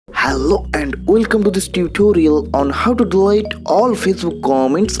Hello and welcome to this tutorial on how to delete all Facebook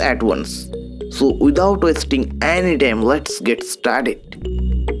comments at once. So without wasting any time, let's get started.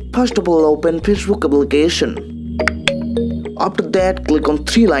 First of all, open Facebook application. After that, click on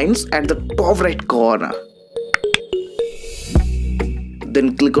three lines at the top right corner.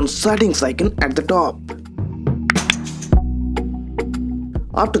 Then click on settings icon at the top.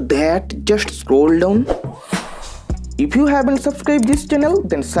 After that, just scroll down. If you haven't subscribed this channel,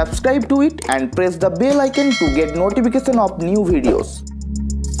 then subscribe to it and press the bell icon to get notification of new videos.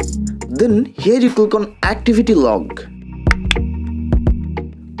 Then here you click on activity log.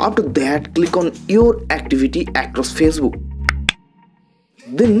 After that, click on your activity across Facebook.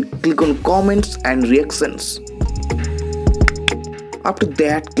 Then click on comments and reactions. After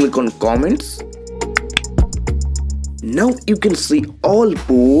that, click on comments. Now you can see all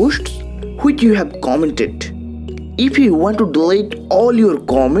posts which you have commented. If you want to delete all your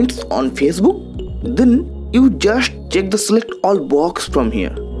comments on Facebook, then you just check the select all box from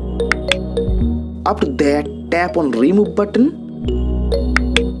here. After that, tap on remove button.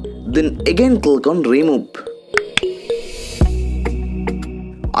 Then again click on remove.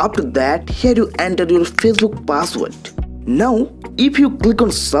 After that, here you enter your Facebook password. Now, if you click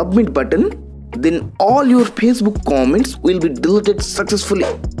on submit button, then all your Facebook comments will be deleted successfully.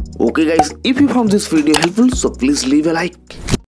 Okay guys, if you found this video helpful, so please leave a like.